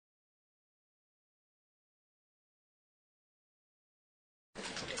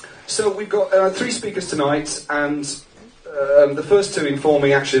So we've got 3 speakers tonight, and the first 2 inform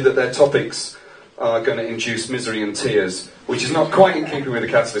me actually that their topics are going to induce misery and tears, which is not quite in keeping with the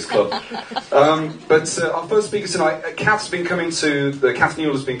Catalyst Club. But our first speaker tonight, Cath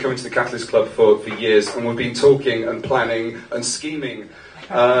Newell has been coming to the Catalyst Club for years, and we've been talking and planning and scheming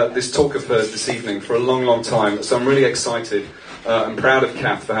this talk of hers this evening for a long, long time. So I'm really excited and proud of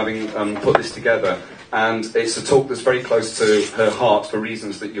Cath for having put this together. And it's a talk that's very close to her heart for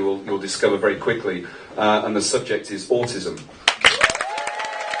reasons that you'll discover very quickly. And the subject is autism.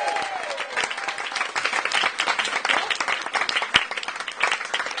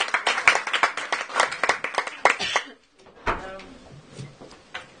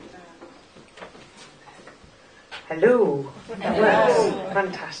 Hello. Hello.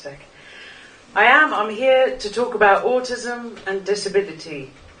 Fantastic. I'm here to talk about autism and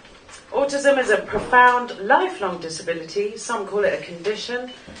disability. Autism is a profound, lifelong disability. Some call it a condition.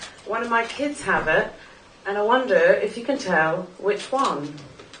 One of my kids have it, and I wonder if you can tell which one.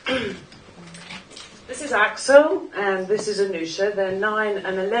 This is Axel, and this is Anusha. They're 9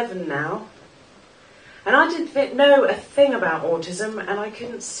 and 11 now. And I didn't know a thing about autism, and I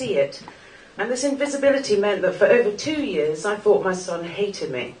couldn't see it. And this invisibility meant that for over 2 years, I thought my son hated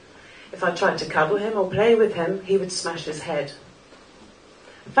me. If I tried to cuddle him or play with him, he would smash his head.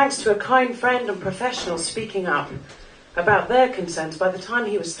 Thanks to a kind friend and professional speaking up about their concerns, by the time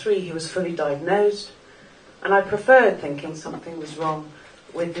he was 3, he was fully diagnosed, and I preferred thinking something was wrong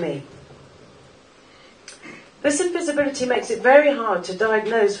with me. This invisibility makes it very hard to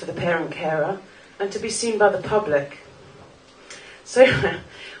diagnose for the parent carer and to be seen by the public. So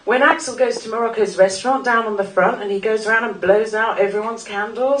when Axel goes to Morocco's restaurant down on the front and he goes around and blows out everyone's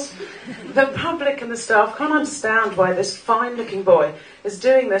candles, the public and the staff can't understand why this fine-looking boy is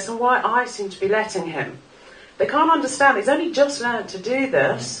doing this and why I seem to be letting him. They can't understand he's only just learned to do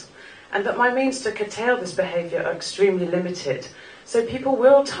this and that my means to curtail this behaviour are extremely limited. So people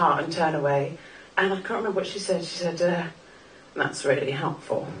will tart and turn away. And I can't remember what she said. She said, that's really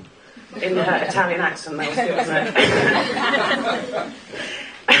helpful. In her Italian accent, that was good, wasn't it?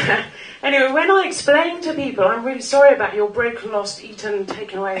 Anyway, when I explain to people, I'm really sorry about your broken, lost, eaten,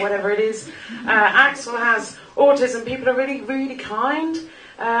 taken away, whatever it is, Axel has autism, people are really, really kind,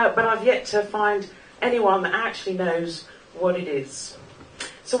 but I've yet to find anyone that actually knows what it is.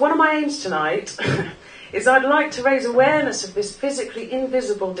 So one of my aims tonight is I'd like to raise awareness of this physically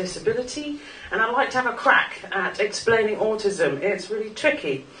invisible disability, and I'd like to have a crack at explaining autism. It's really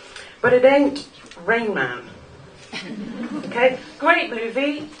tricky, but it ain't Rain Man. Okay, great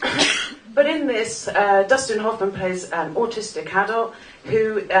movie, but in this, Dustin Hoffman plays an autistic adult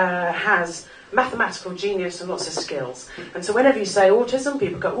who has mathematical genius and lots of skills. And so whenever you say autism,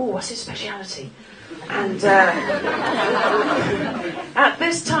 people go, "Oh, what's his speciality?" And at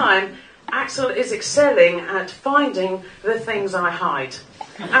this time, Axel is excelling at finding the things I hide.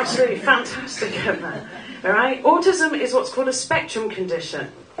 Absolutely fantastic at that. All right, autism is what's called a spectrum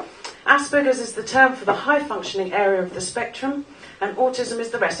condition. Asperger's is the term for the high-functioning area of the spectrum, and autism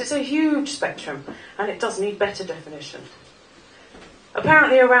is the rest. It's a huge spectrum, and it does need better definition.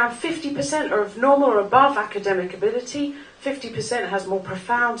 Apparently around 50% are of normal or above academic ability, 50% has more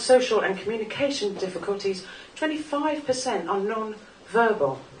profound social and communication difficulties, 25% are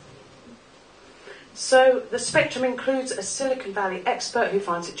non-verbal. So the spectrum includes a Silicon Valley expert who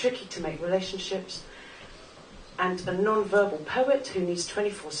finds it tricky to make relationships, and a non-verbal poet who needs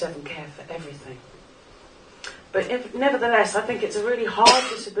 24/7 care for everything. But nevertheless, I think it's a really hard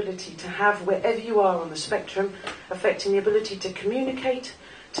disability to have wherever you are on the spectrum, affecting the ability to communicate,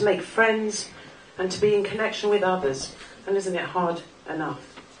 to make friends, and to be in connection with others. And isn't it hard enough?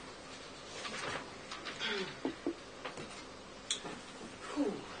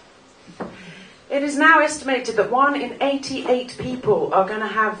 It is now estimated that 1 in 88 people are going to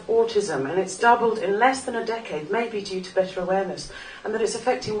have autism, and it's doubled in less than a decade, maybe due to better awareness, and that it's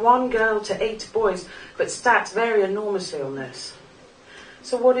affecting 1 girl to 8 boys, but stats vary enormously on this.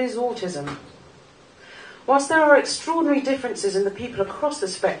 So what is autism? Whilst there are extraordinary differences in the people across the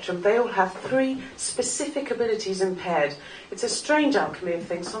spectrum, they all have 3 specific abilities impaired. It's a strange alchemy of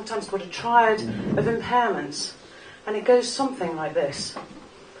things, sometimes called a triad of impairments, and it goes something like this.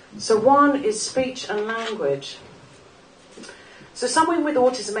 So 1 is speech and language. So someone with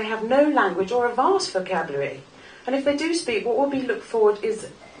autism may have no language or a vast vocabulary. And if they do speak, what will be looked for is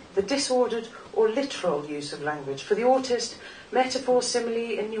the disordered or literal use of language. For the autist, metaphor,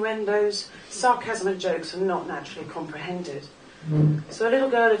 simile, innuendos, sarcasm and jokes are not naturally comprehended. So a little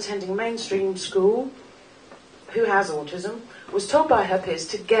girl attending mainstream school who has autism was told by her peers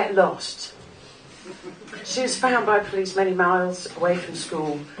to get lost. She was found by police many miles away from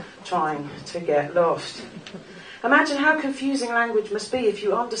school, trying to get lost. Imagine how confusing language must be if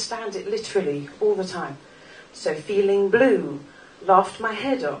you understand it literally all the time. So feeling blue, laughed my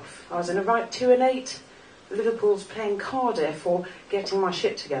head off. I was in a right 2 and 8. Liverpool's playing Cardiff or getting my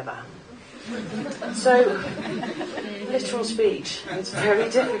shit together. So, literal speech, it's very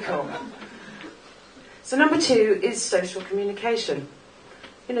difficult. So number 2 is social communication.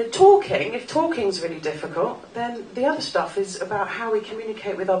 Talking, if talking's really difficult, then the other stuff is about how we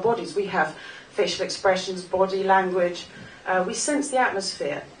communicate with our bodies. We have facial expressions, body language, we sense the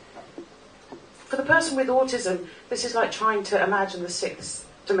atmosphere. For the person with autism, this is like trying to imagine the 6th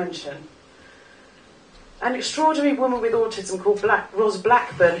dimension. An extraordinary woman with autism called Ros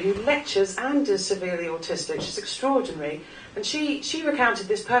Blackburn, who lectures and is severely autistic, she's extraordinary, and she recounted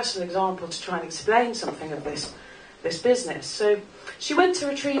this personal example to try and explain something of this business. So she went to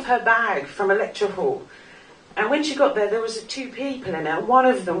retrieve her bag from a lecture hall, and when she got there was 2 people in it. One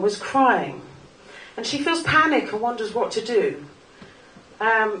of them was crying, and she feels panic and wonders what to do.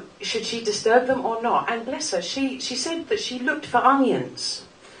 Should she disturb them or not? And bless her, she said that she looked for onions.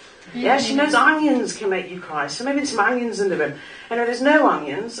 Yeah, she knows onions can make you cry, so maybe there's some onions in the room. And there's no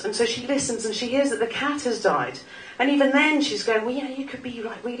onions, and so she listens and she hears that the cat has died. And even then she's going, well, yeah, you could be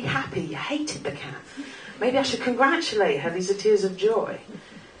like really happy. You hated the cat. Maybe I should congratulate her. These are tears of joy.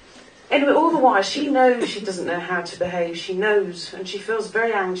 Anyway, all the while, she knows she doesn't know how to behave. She knows, and she feels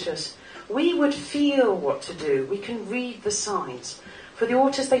very anxious. We would feel what to do. We can read the signs. For the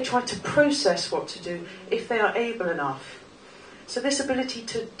autist, they try to process what to do if they are able enough. So this ability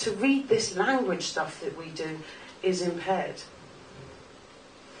to read this language stuff that we do is impaired.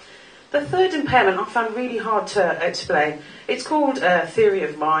 The third impairment I found really hard to explain. It's called theory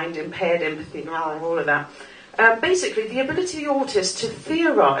of mind, impaired empathy, all of that. Basically, the ability of the autist to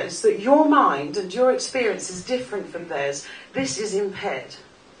theorise that your mind and your experience is different from theirs, this is impaired.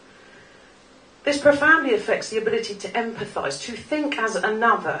 This profoundly affects the ability to empathise, to think as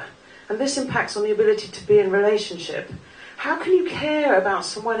another, and this impacts on the ability to be in relationship. How can you care about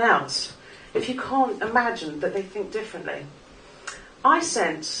someone else if you can't imagine that they think differently? I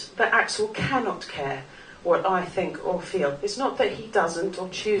sense that Axel cannot care what I think or feel. It's not that he doesn't or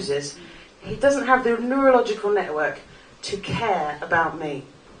chooses. He doesn't have the neurological network to care about me.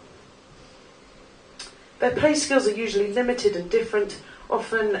 Their play skills are usually limited and different.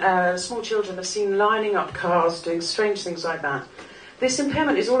 Often small children are seen lining up cars, doing strange things like that. This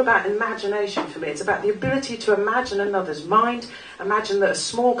impairment is all about imagination for me. It's about the ability to imagine another's mind, imagine that a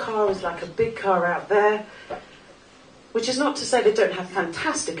small car is like a big car out there, which is not to say they don't have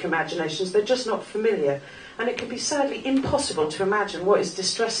fantastic imaginations, they're just not familiar. And it can be sadly impossible to imagine what is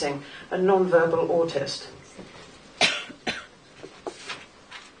distressing a non-verbal autist.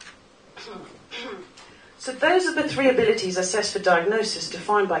 So those are the 3 abilities assessed for diagnosis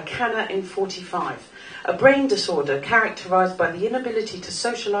defined by Canna in 1945. A brain disorder characterised by the inability to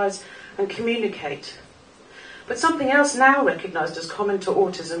socialise and communicate. But something else now recognised as common to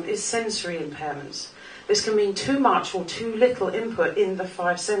autism is sensory impairments. This can mean too much or too little input in the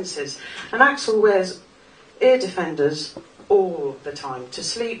 5 senses. And Axel wears ear defenders all the time, to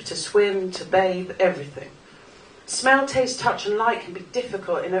sleep, to swim, to bathe, everything. Smell, taste, touch and light can be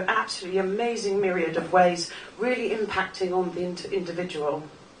difficult in an absolutely amazing myriad of ways, really impacting on the individual.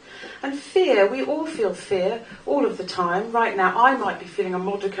 And fear, we all feel fear all of the time. Right now, I might be feeling a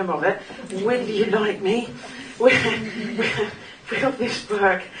modicum of it. Will you like me? Will this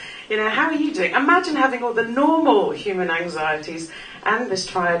work? How are you doing? Imagine having all the normal human anxieties and this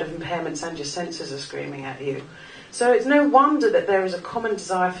triad of impairments and your senses are screaming at you. So it's no wonder that there is a common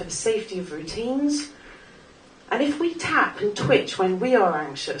desire for the safety of routines. And if we tap and twitch when we are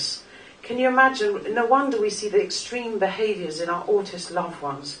anxious, can you imagine, no wonder we see the extreme behaviours in our autist loved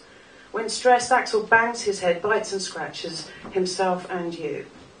ones. When stressed, Axel bangs his head, bites and scratches himself and you.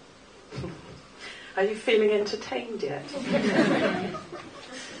 Are you feeling entertained yet?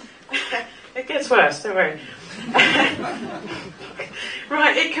 It gets worse, don't worry.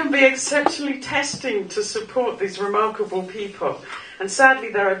 Right, it can be exceptionally testing to support these remarkable people. And sadly,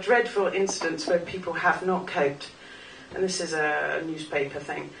 there are dreadful incidents where people have not coped. And this is a newspaper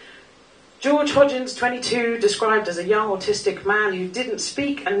thing. George Hodgins, 22, described as a young autistic man who didn't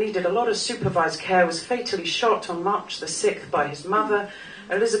speak and needed a lot of supervised care, was fatally shot on March the 6th by his mother,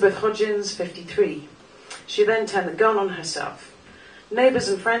 Elizabeth Hodgins, 53. She then turned the gun on herself. Neighbours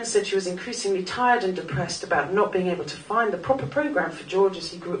and friends said she was increasingly tired and depressed about not being able to find the proper programme for George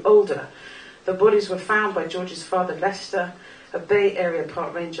as he grew older. The bodies were found by George's father, Lester, a Bay Area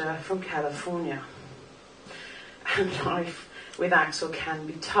park ranger from California. And life with Axel can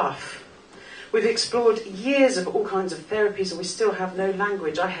be tough. We've explored years of all kinds of therapies and we still have no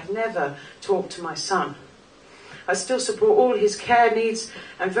language. I have never talked to my son. I still support all his care needs,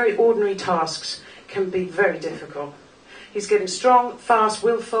 and very ordinary tasks can be very difficult. He's getting strong, fast,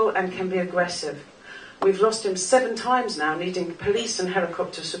 willful, and can be aggressive. We've lost him 7 times now, needing police and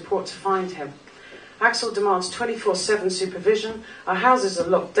helicopter support to find him. Axel demands 24/7 supervision. Our houses are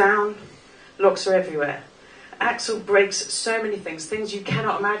locked down. Locks are everywhere. Axel breaks so many things, things you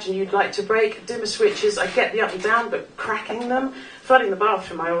cannot imagine you'd like to break. Dimmer switches, I get the up and down, but cracking them. Flooding the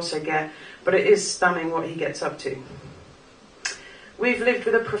bathroom I also get, but it is stunning what he gets up to. We've lived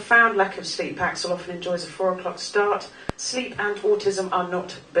with a profound lack of sleep. Axel often enjoys a 4 o'clock start. Sleep and autism are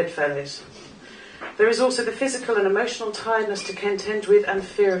not bedfellows. There is also the physical and emotional tiredness to contend with and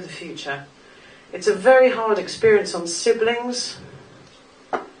fear of the future. It's a very hard experience on siblings.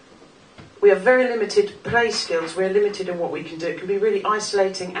 We have very limited play skills. We're limited in what we can do. It can be really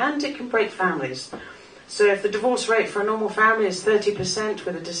isolating and it can break families. So if the divorce rate for a normal family is 30%,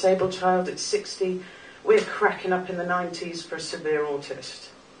 with a disabled child it's 60%, we're cracking up in the 90s for a severe autist.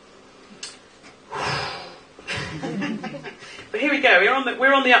 But here we go,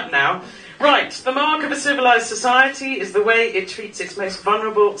 we're on the up now. Right, the mark of a civilised society is the way it treats its most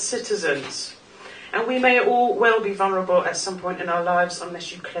vulnerable citizens. And we may all well be vulnerable at some point in our lives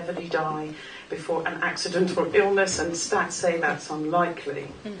unless you cleverly die before an accident or illness, and stats say that's unlikely.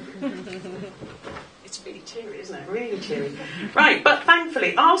 It's really cheery, isn't it? Really cheery. Right, but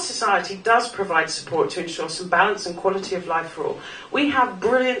thankfully our society does provide support to ensure some balance and quality of life for all. We have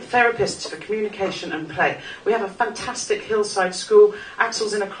brilliant therapists for communication and play. We have a fantastic hillside school.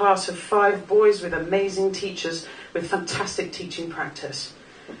 Axel's in a class of 5 boys with amazing teachers with fantastic teaching practice.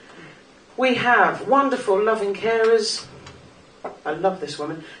 We have wonderful, loving carers. I love this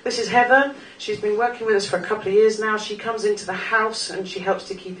woman. This is Heather. She's been working with us for a couple of years now. She comes into the house and she helps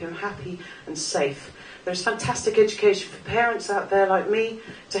to keep him happy and safe. There's fantastic education for parents out there like me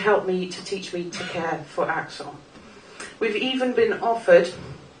to help me, to teach me to care for Axel. We've even been offered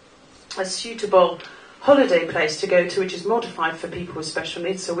a suitable holiday place to go to, which is modified for people with special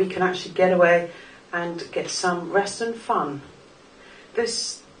needs, so we can actually get away and get some rest and fun.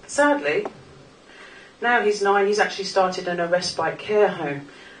 This, sadly, now he's 9, he's actually started in a respite care home.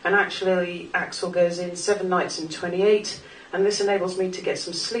 And actually, Axel goes in 7 nights in 28, and this enables me to get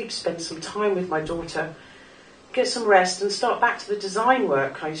some sleep, spend some time with my daughter, get some rest, and start back to the design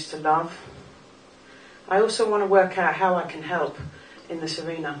work I used to love. I also want to work out how I can help in this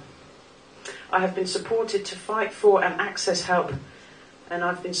arena. I have been supported to fight for and access help, and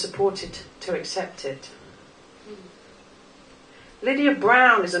I've been supported to accept it. Lydia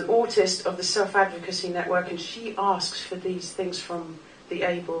Brown is an autist of the Self-Advocacy Network, and she asks for these things from the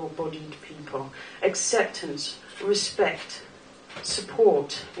able-bodied people: acceptance, respect,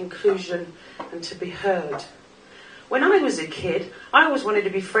 support, inclusion, and to be heard. When I was a kid, I always wanted to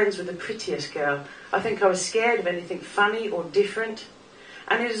be friends with the prettiest girl. I think I was scared of anything funny or different.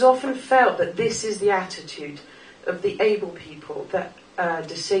 And it is often felt that this is the attitude of the able people that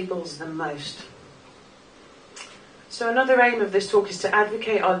disables them most. So another aim of this talk is to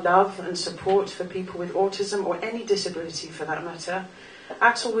advocate our love and support for people with autism, or any disability for that matter.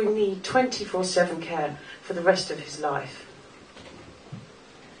 Axel will need 24/7 care for the rest of his life.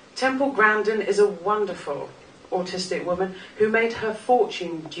 Temple Grandin is a wonderful autistic woman who made her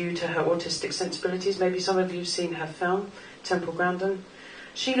fortune due to her autistic sensibilities. Maybe some of you have seen her film, Temple Grandin.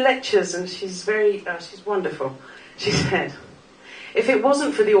 She lectures and she's wonderful. She said, "If it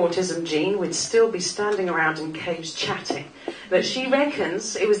wasn't for the autism gene, we'd still be standing around in caves chatting." But she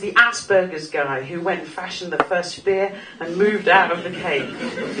reckons it was the Asperger's guy who went and fashioned the first spear and moved out of the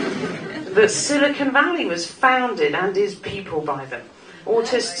cave. That Silicon Valley was founded and is people by them.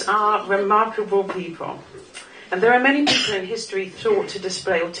 Autists are remarkable people. And there are many people in history thought to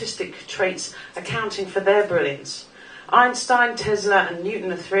display autistic traits, accounting for their brilliance. Einstein, Tesla and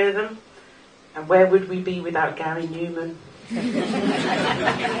Newton are 3 of them. And where would we be without Gary Newman?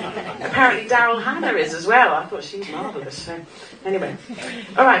 Apparently Daryl Hannah is as well. I thought she was marvellous. So anyway,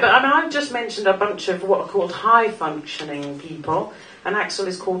 all right. But I've just mentioned a bunch of what are called high-functioning people, and Axel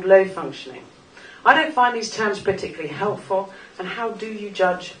is called low-functioning. I don't find these terms particularly helpful. And how do you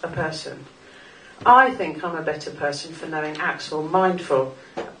judge a person? I think I'm a better person for knowing Axel, mindful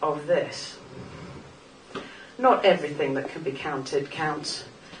of this. Not everything that can be counted counts,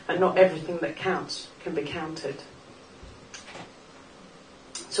 and not everything that counts can be counted.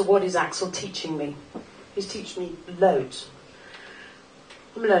 So what is Axel teaching me? He's teaching me loads.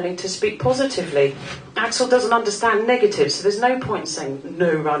 I'm learning to speak positively. Axel doesn't understand negatives, so there's no point in saying,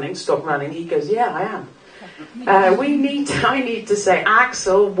 "No running, stop running." He goes, "Yeah, I am." I need to say,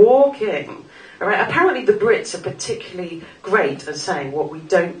 "Axel, walking." All right? Apparently the Brits are particularly great at saying what we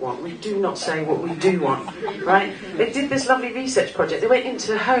don't want. We do not say what we do want, right? They did this lovely research project. They went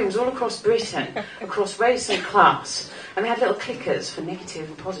into homes all across Britain, across race and class, and they had little clickers for negative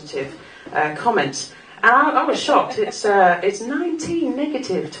and positive comments. And I was shocked. It's 19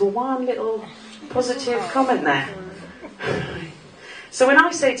 negative to one little positive comment there. So when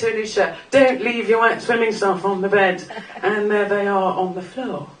I say to Anusha, don't leave your wet swimming stuff on the bed, and there they are on the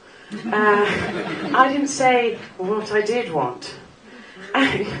floor, I didn't say what I did want.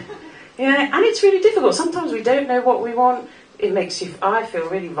 And it's really difficult. Sometimes we don't know what we want. It makes I feel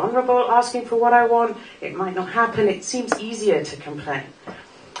really vulnerable asking for what I want. It might not happen. It seems easier to complain.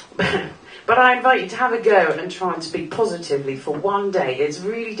 But I invite you to have a go and try and speak positively for one day. It's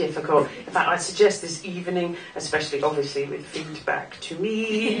really difficult. In fact, I suggest this evening, especially obviously with feedback to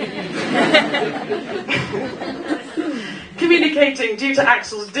me. Communicating, due to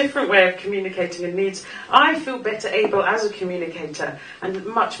Axel's different way of communicating and needs, I feel better able as a communicator and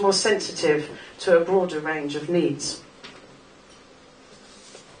much more sensitive to a broader range of needs.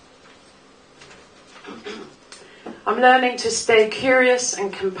 I'm learning to stay curious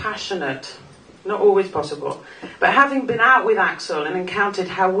and compassionate. Not always possible. But having been out with Axel and encountered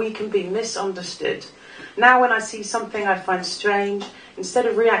how we can be misunderstood, now when I see something I find strange, instead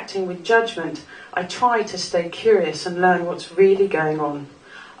of reacting with judgment, I try to stay curious and learn what's really going on.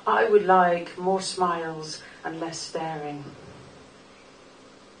 I would like more smiles and less staring.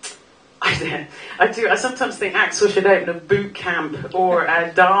 I do. I sometimes think Axel should open a boot camp or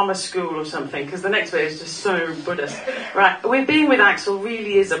a Dharma school or something, because the next bit is just so Buddhist. Right, being with Axel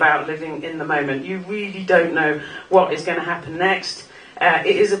really is about living in the moment. You really don't know what is going to happen next.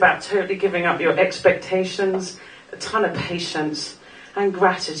 It is about totally giving up your expectations, a ton of patience and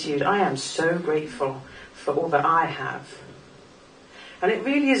gratitude. I am so grateful for all that I have. And it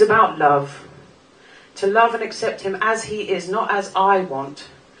really is about love. To love and accept him as he is, not as I want.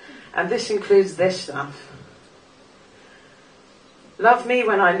 And this includes this stuff. Love me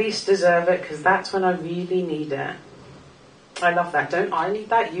when I least deserve it, because that's when I really need it. I love that. Don't I need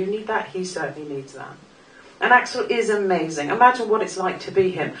that? You need that? He certainly needs that. And Axel is amazing. Imagine what it's like to be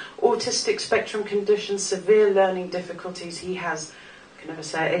him. Autistic spectrum conditions, severe learning difficulties. He has, I can never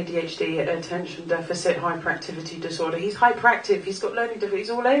say, ADHD, attention deficit hyperactivity disorder. He's hyperactive. He's got learning difficulties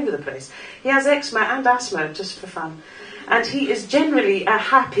all over the place. He has eczema and asthma, just for fun. And he is generally a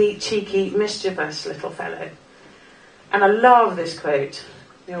happy, cheeky, mischievous little fellow. And I love this quote,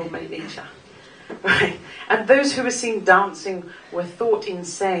 the old mate Nietzsche. Right. And those who were seen dancing were thought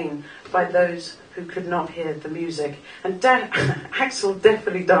insane by those who could not hear the music. And Axel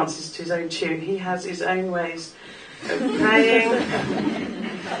definitely dances to his own tune. He has his own ways of playing.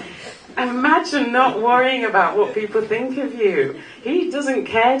 Imagine not worrying about what people think of you. He doesn't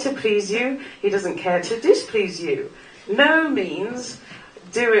care to please you. He doesn't care to displease you. No means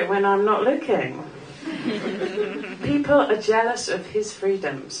do it when I'm not looking. People are jealous of his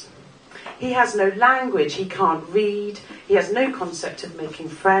freedoms. He has no language, he can't read, he has no concept of making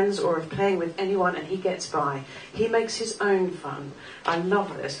friends or of playing with anyone, and he gets by. He makes his own fun. I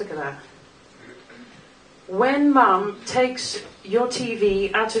love this, look at that. When Mum takes your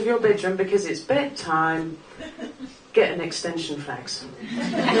TV out of your bedroom because it's bedtime, get an extension flags.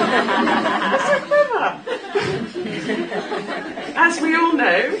 That's so clever. As we all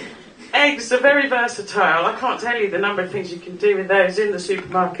know, eggs are very versatile. I can't tell you the number of things you can do with those in the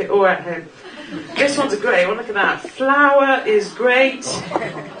supermarket or at home. This one's a great one, look at that. Flour is great.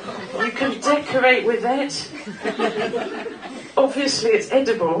 You can decorate with it. Obviously it's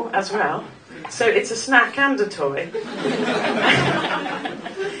edible as well. So it's a snack and a toy.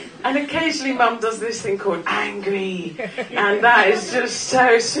 And occasionally Mum does this thing called angry. And that is just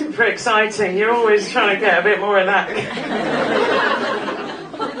so super exciting. You're always trying to get a bit more of that.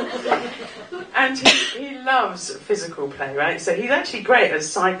 And he loves physical play, right? So he's actually great at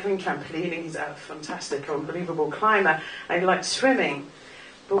cycling, trampolining. He's a fantastic, unbelievable climber. And he likes swimming.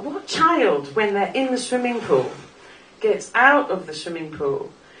 But what child, when they're in the swimming pool, gets out of the swimming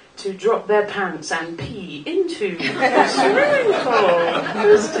pool to drop their pants and pee into the swimming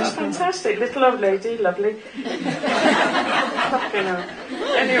pool? It's just fantastic. Little old lady, lovely. Fucking hell.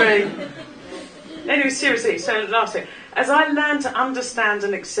 Anyway, seriously, so last thing. As I learn to understand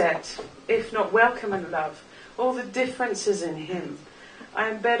and accept, if not welcome and love, all the differences in him, I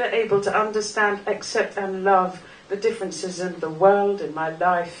am better able to understand, accept and love the differences in the world, in my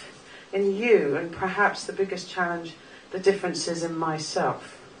life, in you, and perhaps the biggest challenge, the differences in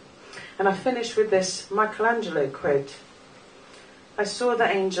myself. And I finish with this Michelangelo quote. I saw the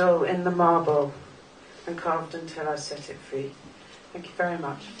angel in the marble and carved until I set it free. Thank you very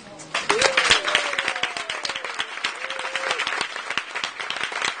much.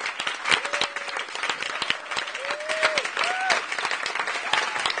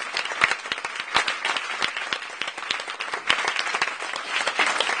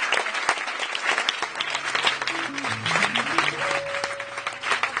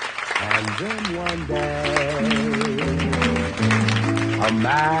 Then one day, a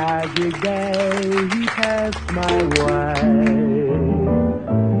magic day, he passed my way.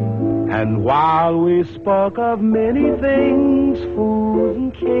 And while we spoke of many things, fools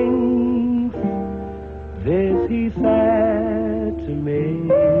and kings, this he said to me: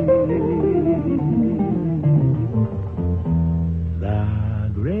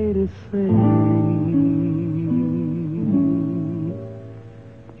 the greatest thing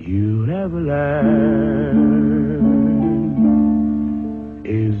you'll ever learn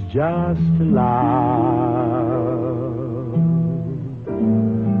is just to love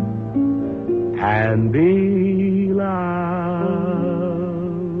and be loved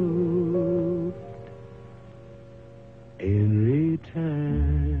in